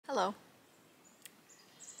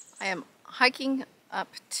I am hiking up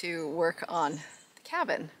to work on the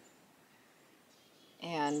cabin,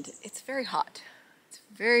 and it's very hot. It's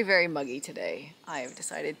very, very muggy today. I've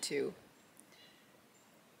decided to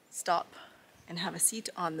stop and have a seat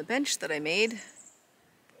on the bench that I made.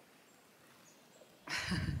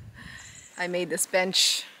 I made this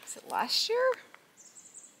bench, was it last year?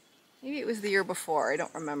 Maybe it was the year before, I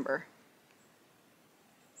don't remember.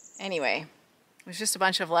 Anyway, it was just a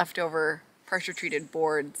bunch of leftover pressure treated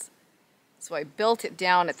boards. So I built it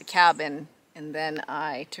down at the cabin, and then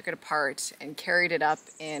I took it apart and carried it up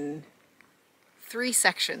in 3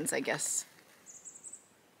 sections, I guess.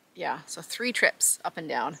 Yeah, so 3 trips up and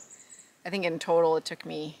down. I think in total it took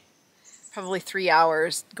me probably 3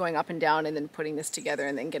 hours going up and down and then putting this together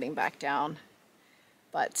and then getting back down.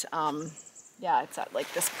 But yeah, it's at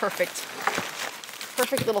like this perfect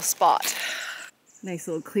little spot. Nice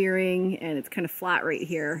little clearing, and it's kind of flat right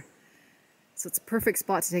here. So it's a perfect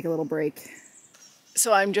spot to take a little break.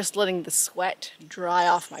 So I'm just letting the sweat dry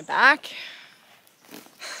off my back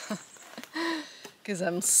because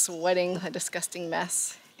I'm sweating a disgusting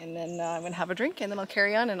mess. And then I'm gonna have a drink and then I'll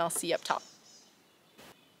carry on and I'll see you up top.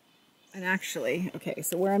 And actually, okay,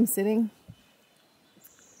 so where I'm sitting,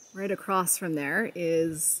 right across from there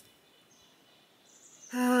is,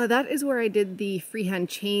 that is where I did the freehand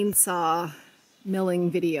chainsaw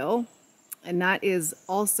milling video. And that is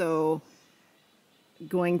also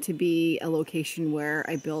going to be a location where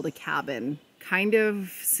I build a cabin, kind of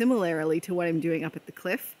similarly to what I'm doing up at the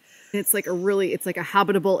cliff. It's like a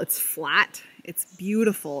habitable, it's flat, it's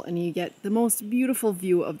beautiful, and you get the most beautiful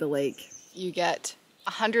view of the lake. You get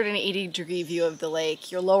 180-degree view of the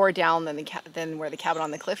lake. You're lower down than where the cabin on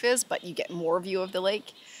the cliff is, but you get more view of the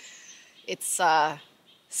lake. It's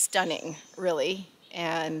stunning, really.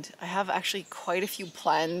 And I have actually quite a few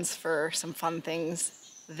plans for some fun things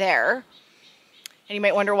there. And you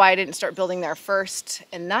might wonder why I didn't start building there first.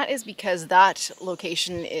 And that is because that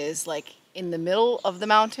location is like in the middle of the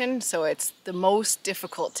mountain. So it's the most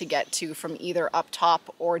difficult to get to from either up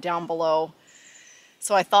top or down below.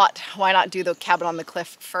 So I thought, why not do the cabin on the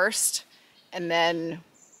cliff first and then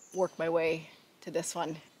work my way to this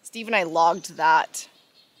one. Steve and I logged that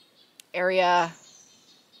area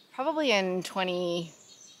probably in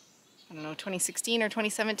 2016 or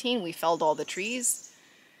 2017. We felled all the trees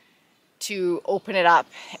to open it up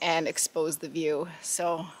and expose the view.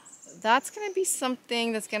 So that's going to be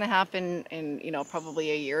something that's going to happen in,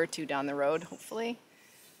 probably a year or 2 down the road, hopefully.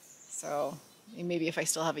 So maybe if I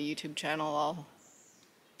still have a YouTube channel, I'll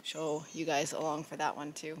show you guys along for that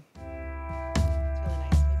one too.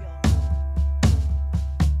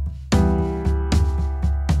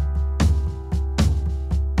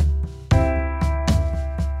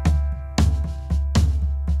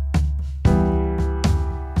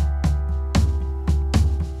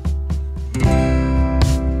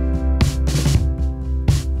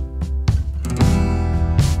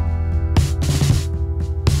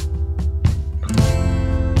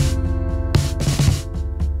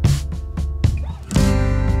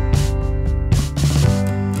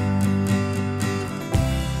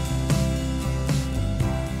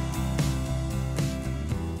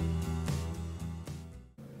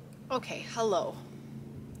 Okay, hello.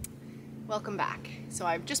 Welcome back. So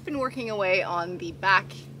I've just been working away on the back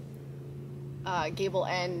gable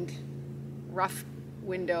end rough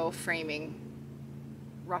window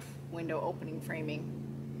opening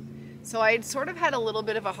framing. So I'd sort of had a little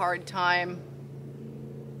bit of a hard time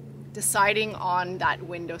deciding on that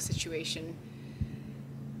window situation.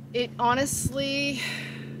 It honestly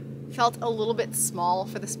felt a little bit small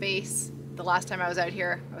for the space. The last time I was out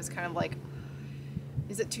here, I was kind of like,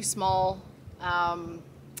 is it too small? I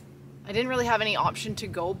didn't really have any option to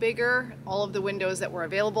go bigger. All of the windows that were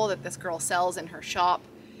available that this girl sells in her shop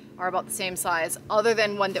are about the same size, other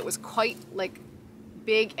than one that was quite like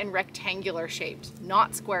big and rectangular shaped,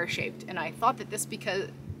 not square shaped. And I thought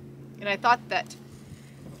that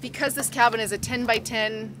because this cabin is a 10 by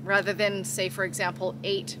 10 rather than, say, for example,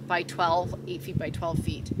 8 by 12, 8 feet by 12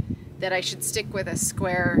 feet, that I should stick with a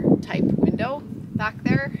square type window back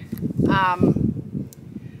there.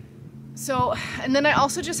 And then I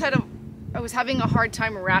also just I was having a hard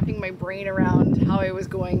time wrapping my brain around how I was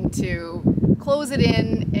going to close it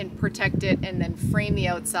in and protect it and then frame the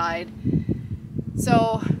outside.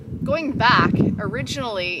 So going back,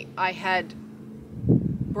 originally I had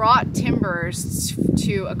brought timbers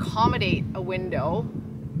to accommodate a window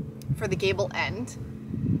for the gable end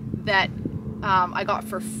that I got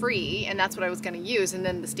for free, and that's what I was going to use, and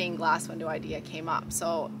then the stained glass window idea came up.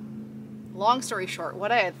 So long story short,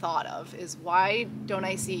 what I had thought of is, why don't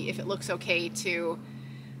I see if it looks okay to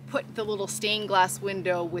put the little stained glass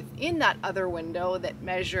window within that other window that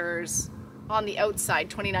measures on the outside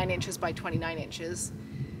 29 inches by 29 inches.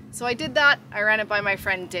 So I did that. I ran it by my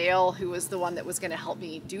friend Dale, who was the one that was going to help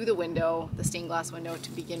me do the window, the stained glass window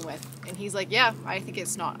to begin with. And he's like, yeah, I think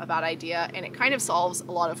it's not a bad idea. And it kind of solves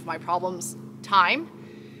a lot of my problems. Time,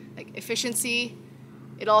 like efficiency.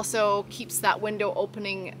 It also keeps that window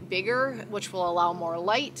opening bigger, which will allow more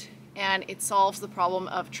light. And it solves the problem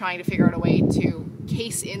of trying to figure out a way to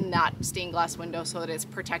case in that stained glass window so that it's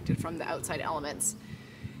protected from the outside elements.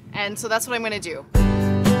 And so that's what I'm going to do.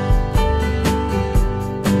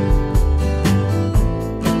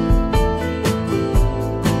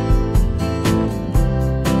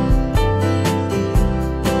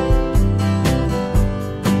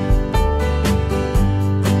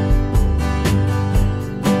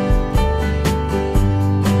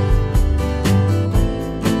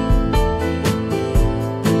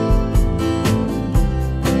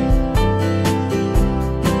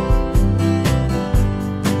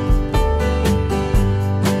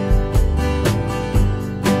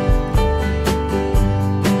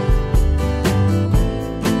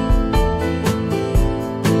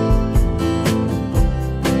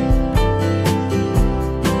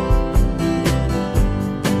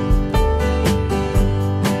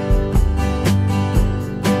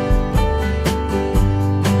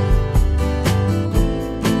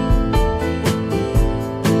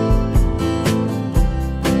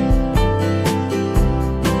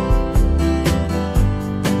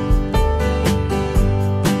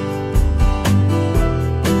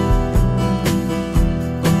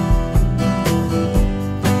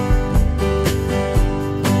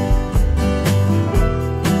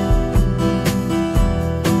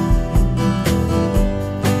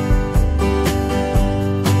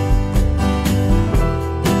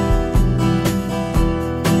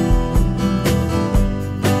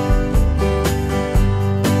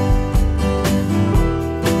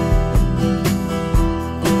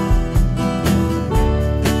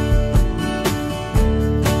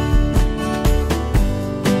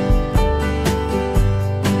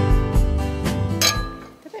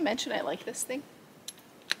 Mention I like this thing.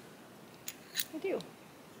 I do.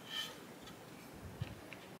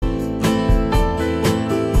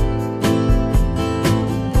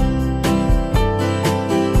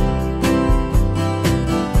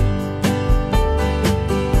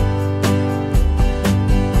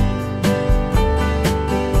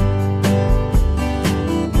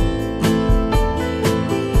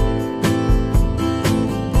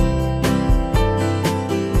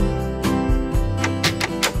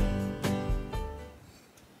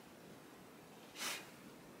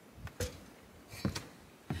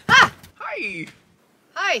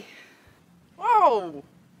 Hi. Wow.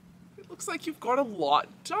 It looks like you've got a lot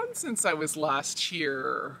done since I was last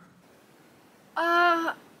here.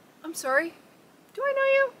 I'm sorry. Do I know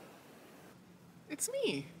you? It's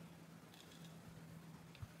me.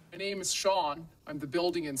 My name is Sean. I'm the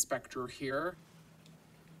building inspector here.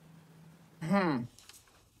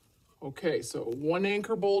 Okay, so one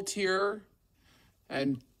anchor bolt here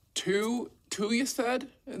and two you said,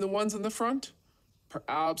 and the ones in the front?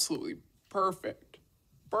 Absolutely perfect.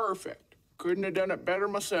 Perfect. Couldn't have done it better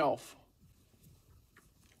myself.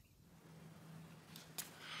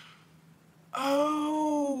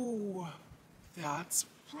 Oh, that's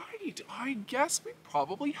right. I guess we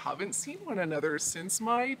probably haven't seen one another since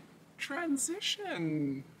my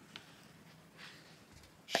transition.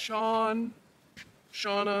 Sean,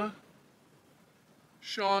 Shauna,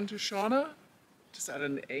 Sean to Shauna? Just add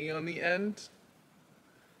an A on the end.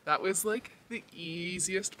 That was like the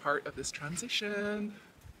easiest part of this transition.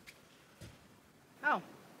 Oh,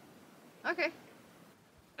 okay.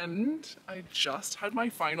 And I just had my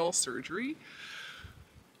final surgery.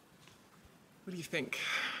 What do you think?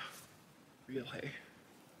 Real, hey?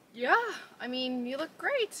 Yeah, I mean, you look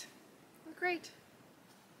great. You look great.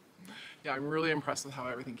 Yeah, I'm really impressed with how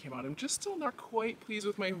everything came out. I'm just still not quite pleased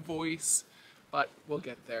with my voice, but we'll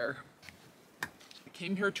get there. I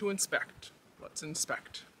came here to inspect. Let's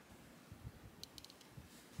inspect.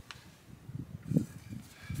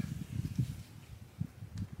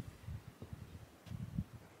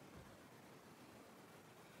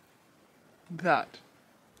 That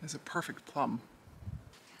is a perfect plumb.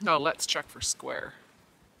 Now let's check for square.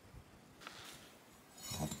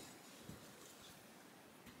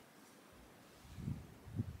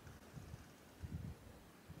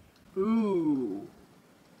 Ooh.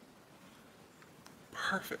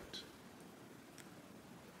 Perfect.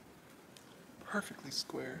 Perfectly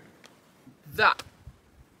square. That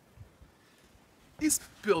is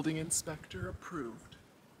building inspector approved.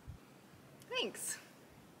 Thanks.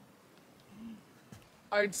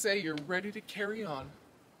 I'd say you're ready to carry on.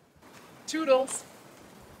 Toodles!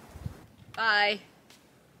 Bye.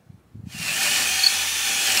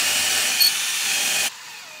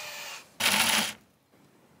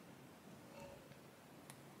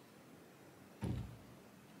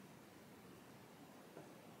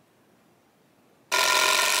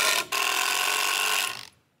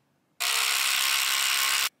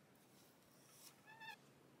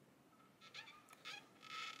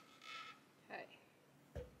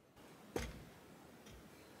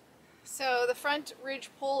 So the front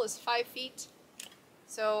ridge pole is 5 feet,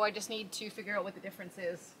 so I just need to figure out what the difference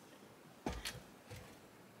is.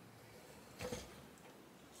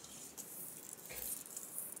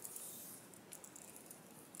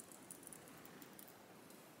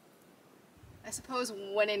 I suppose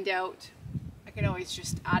when in doubt, I can always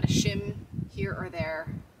just add a shim here or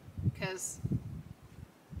there, because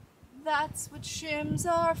that's what shims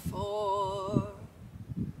are for.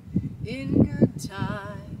 In good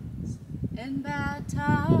times and bad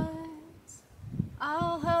times,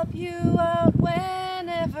 I'll help you out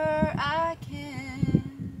whenever I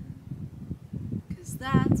can, 'cause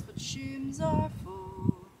that's what shims are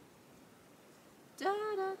for. Da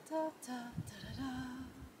da da da da da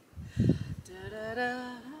da da da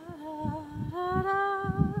da da.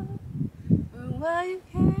 Well, you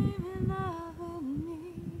came in love with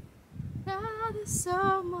me. Now there's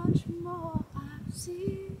so much more I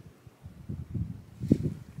see.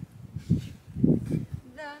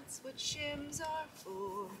 That's what shims are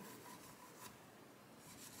for.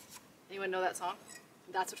 Anyone know that song?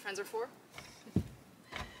 That's what friends are for?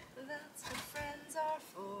 That's what friends are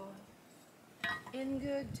for. In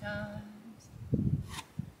good times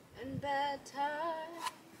and bad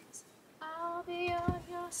times, I'll be on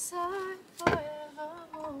your side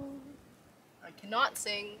forevermore. I cannot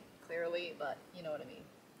sing clearly, but you know what I mean.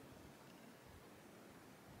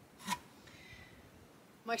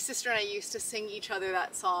 My sister and I used to sing each other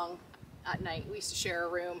that song at night. We used to share a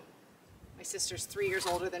room. My sister's 3 years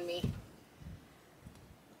older than me.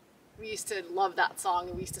 We used to love that song,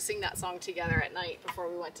 and we used to sing that song together at night before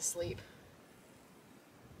we went to sleep.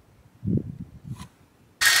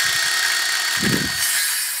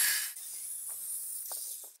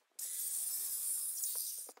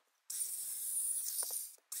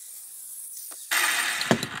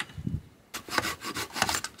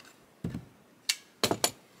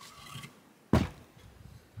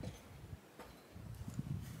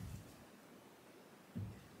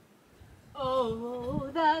 Oh,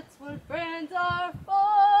 that's what friends are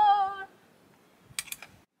for.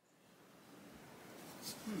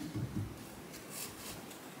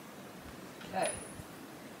 Okay.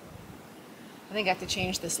 I think I have to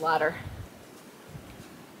change this ladder.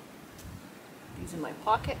 These in my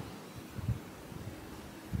pocket.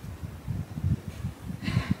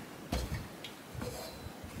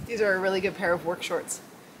 These are a really good pair of work shorts.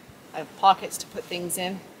 I have pockets to put things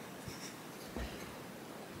in.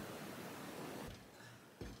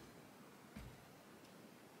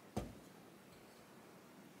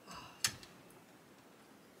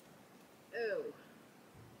 Oh.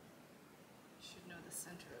 Should know the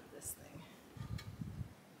center of this thing.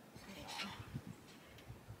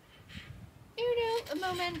 Uno, a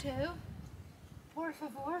momento. Por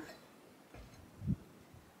favor.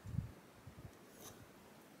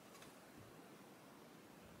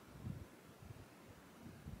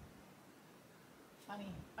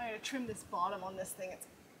 Funny. I'm gonna trim this bottom on this thing. It's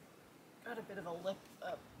got a bit of a lip,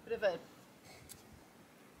 a bit of a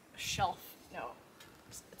shelf. No,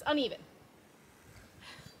 it's uneven.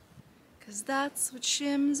 'Cause that's what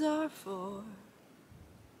shims are for.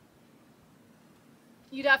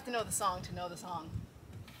 You'd have to know the song to know the song.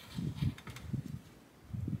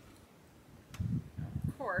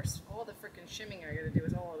 Of course, all the frickin' shimming I gotta do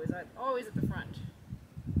is always at the front.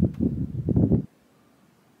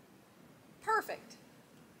 Perfect.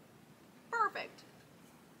 Perfect.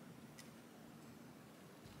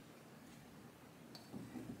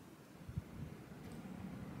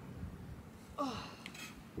 Oh.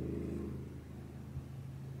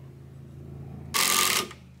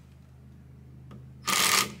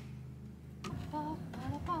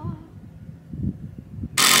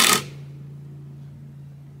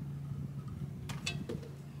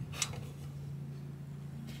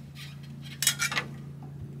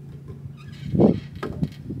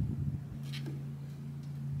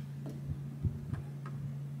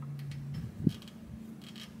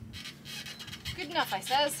 Good enough, I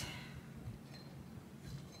says.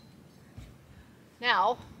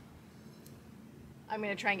 Now, I'm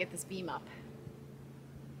gonna try and get this beam up.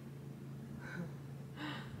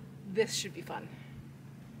 This should be fun.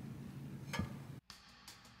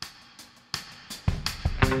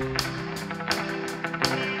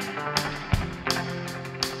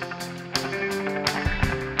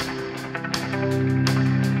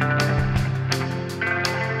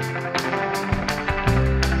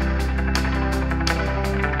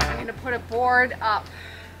 board up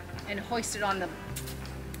and hoist it on the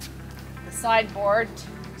sideboard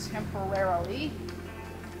temporarily.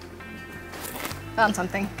 Found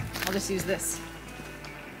something. I'll just use this.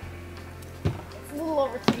 It's a little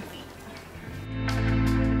over 3 feet.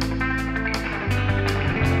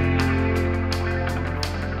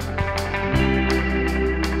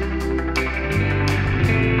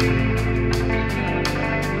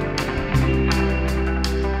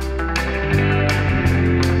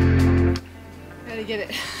 Get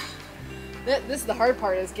it. This is the hard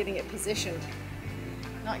part, is getting it positioned,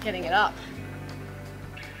 not getting it up.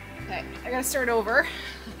 Okay, I gotta start over.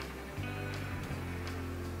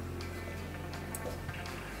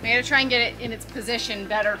 I'm gonna try and get it in its position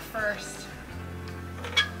better first.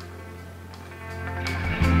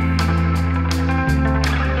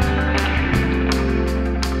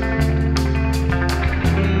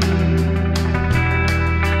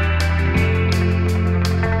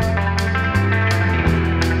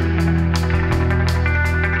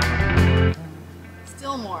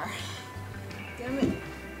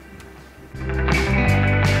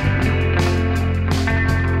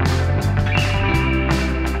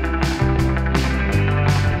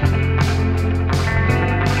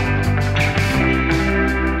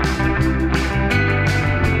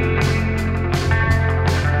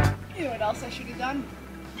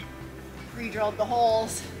 Re-drilled the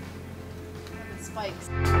holes with the spikes.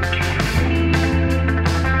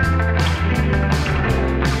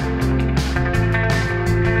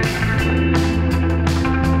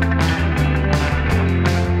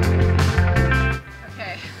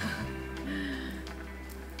 Okay.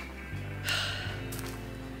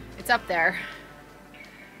 It's up there.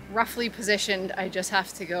 Roughly positioned. I just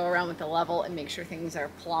have to go around with the level and make sure things are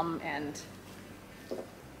plumb and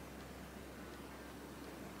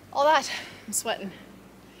all that. I'm sweating.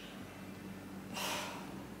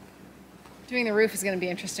 Doing the roof is going to be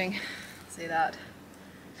interesting. I'll say that.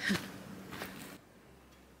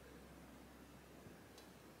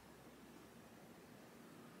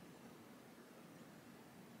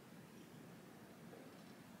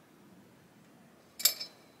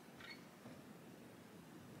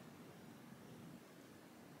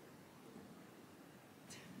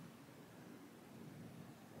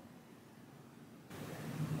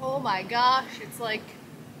 Oh my gosh, it's like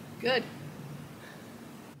good.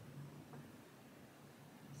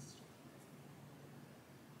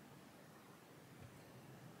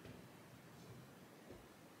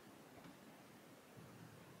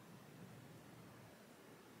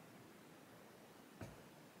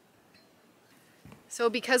 So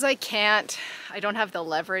because I don't have the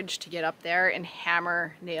leverage to get up there and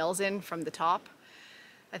hammer nails in from the top,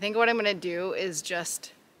 I think what I'm gonna do is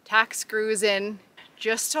just tack screws in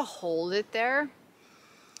just to hold it there.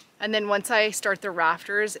 And then once I start the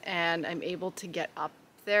rafters and I'm able to get up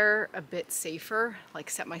there a bit safer, like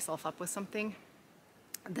set myself up with something,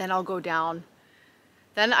 then I'll go down.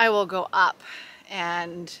 Then I will go up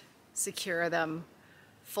and secure them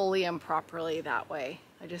fully and properly that way.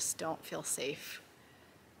 I just don't feel safe.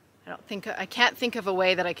 I can't think of a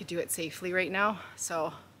way that I could do it safely right now.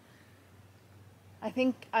 So I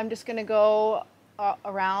think I'm just gonna go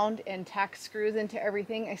around and tack screws into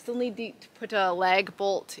everything. I still need to put a lag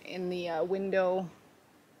bolt in the window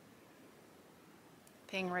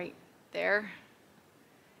thing right there.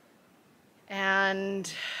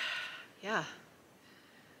 And yeah,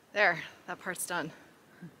 there, that part's done,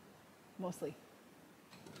 mostly.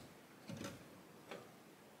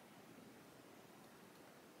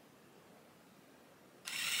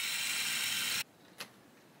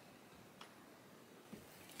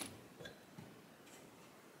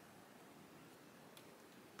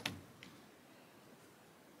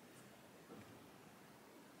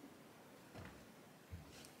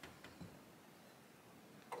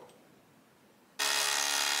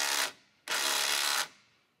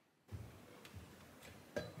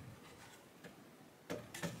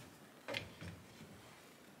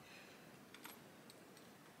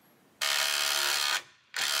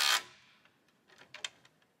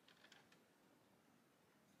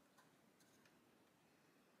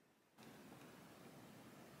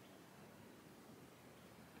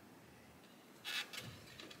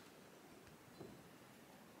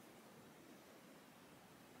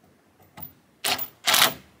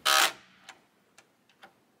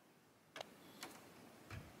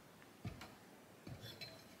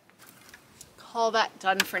 Call that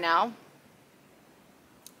done for now.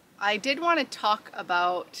 I did want to talk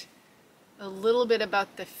about a little bit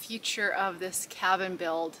about the future of this cabin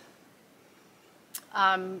build,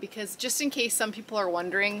 because just in case some people are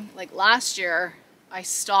wondering, like last year I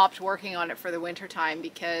stopped working on it for the winter time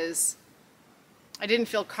because I didn't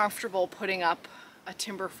feel comfortable putting up a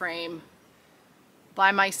timber frame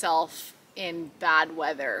by myself in bad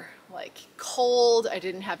weather, like cold. I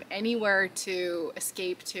didn't have anywhere to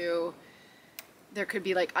escape to. There could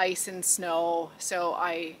be like ice and snow, so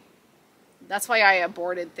that's why I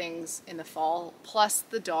aborted things in the fall. Plus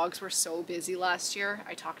the dogs were so busy last year.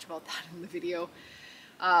 I talked about that in the video.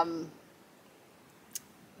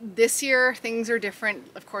 This year things are different.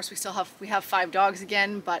 Of course, we have 5 dogs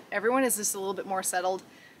again, but everyone is just a little bit more settled.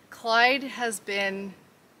 Clyde has been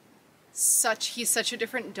he's such a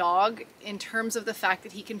different dog in terms of the fact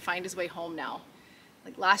that he can find his way home now.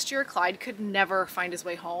 Like last year, Clyde could never find his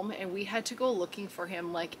way home, and we had to go looking for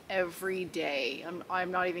him like every day. I'm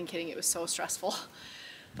not even kidding, it was so stressful.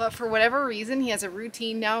 But for whatever reason, he has a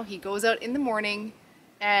routine now. He goes out in the morning,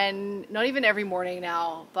 and not even every morning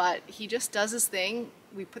now, but he just does his thing.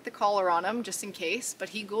 We put the collar on him just in case, but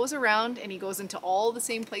he goes around and he goes into all the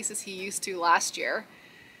same places he used to last year.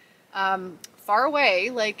 Far away,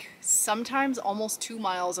 like sometimes almost 2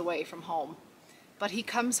 miles away from home, but he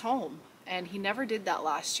comes home. And he never did that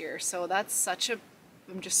last year. So that's such a,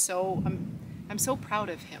 I'm so proud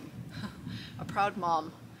of him. A proud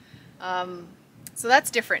mom. So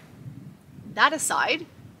that's different. That aside,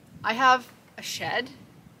 I have a shed,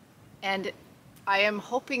 and I am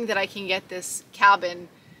hoping that I can get this cabin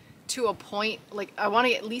to a point, like I want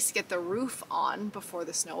to at least get the roof on before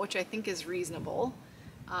the snow, which I think is reasonable.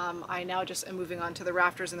 I now just am moving on to the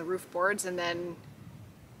rafters and the roof boards, and then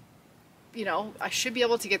you know, I should be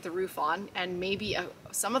able to get the roof on and maybe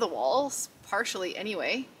some of the walls, partially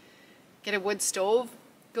anyway, get a wood stove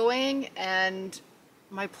going, and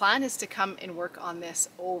my plan is to come and work on this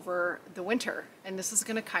over the winter, and this is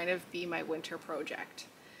going to kind of be my winter project.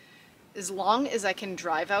 As long as I can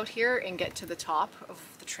drive out here and get to the top of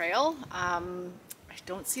the trail, I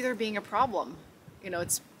don't see there being a problem. You know,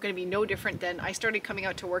 it's going to be no different than I started coming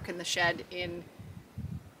out to work in the shed in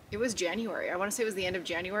it was January. I want to say it was the end of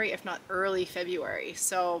January, if not early February.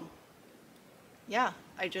 So yeah,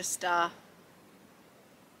 I just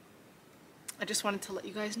wanted to let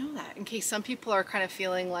you guys know that in case some people are kind of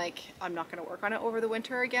feeling like I'm not going to work on it over the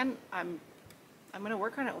winter again. I'm going to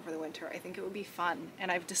work on it over the winter. I think it would be fun.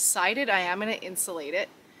 And I've decided I am going to insulate it.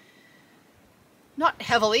 Not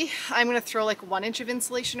heavily. I'm going to throw like 1 inch of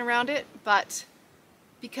insulation around it, but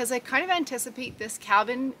because I kind of anticipate this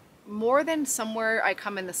cabin more than somewhere I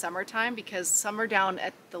come in the summertime, because summer down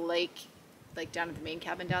at the lake, like down at the main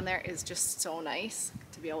cabin down there, is just so nice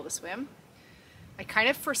to be able to swim. I kind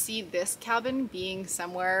of foresee this cabin being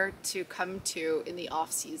somewhere to come to in the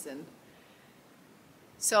off season.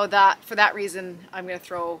 So that for that reason, I'm going to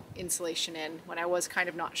throw insulation in when I was kind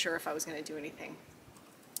of not sure if I was going to do anything.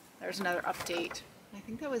 There's another update. I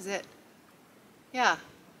think that was it. Yeah.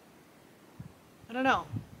 I don't know.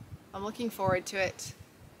 I'm looking forward to it.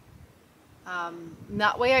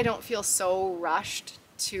 That way I don't feel so rushed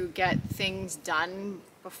to get things done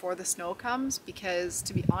before the snow comes, because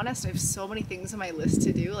to be honest, I have so many things on my list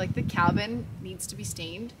to do. Like the cabin needs to be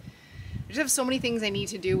stained. I just have so many things I need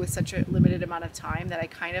to do with such a limited amount of time that I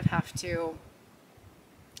kind of have to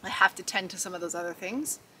tend to some of those other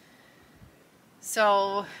things.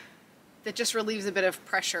 So that just relieves a bit of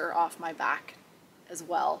pressure off my back as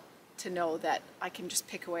well, to know that I can just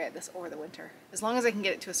pick away at this over the winter, as long as I can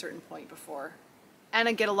get it to a certain point before, and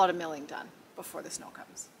I get a lot of milling done before the snow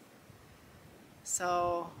comes.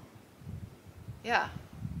 So yeah.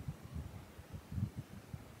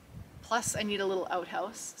 Plus I need a little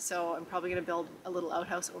outhouse, so I'm probably going to build a little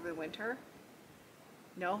outhouse over the winter.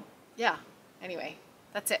 No? Yeah. Anyway,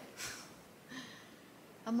 that's it.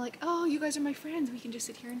 I'm like, oh, you guys are my friends. We can just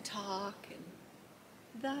sit here and talk, and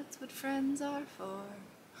that's what friends are for.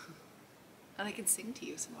 And I can sing to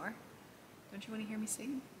you some more. Don't you want to hear me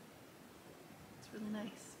sing? It's really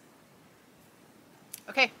nice.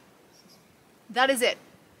 Okay, that is it.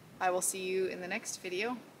 I will see you in the next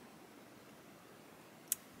video.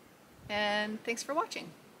 And thanks for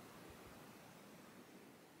watching.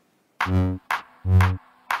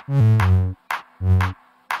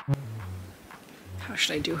 How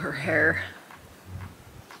should I do her hair?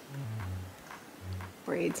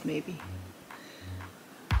 Braids, maybe.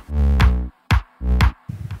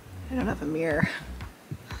 I don't have a mirror.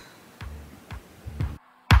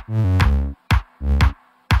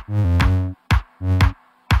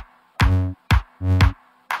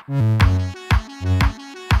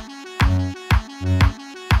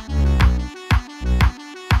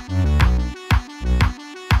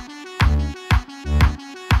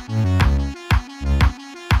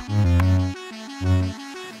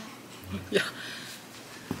 Yeah.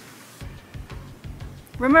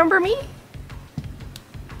 Remember me?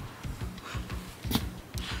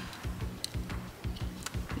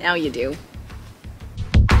 Now you do.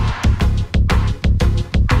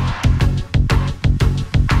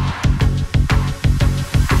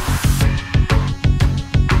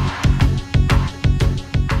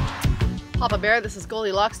 Papa Bear, this is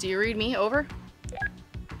Goldilocks. Do you read me? Over.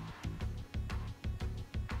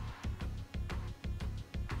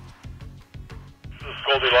 This is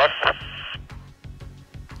Goldilocks.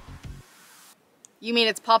 You mean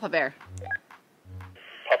it's Papa Bear?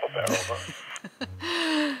 Papa Bear, over.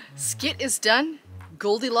 Skit is done.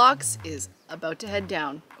 Goldilocks is about to head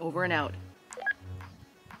down. Over and out.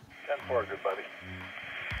 10-4, good buddy.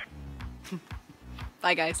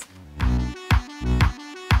 Bye, guys.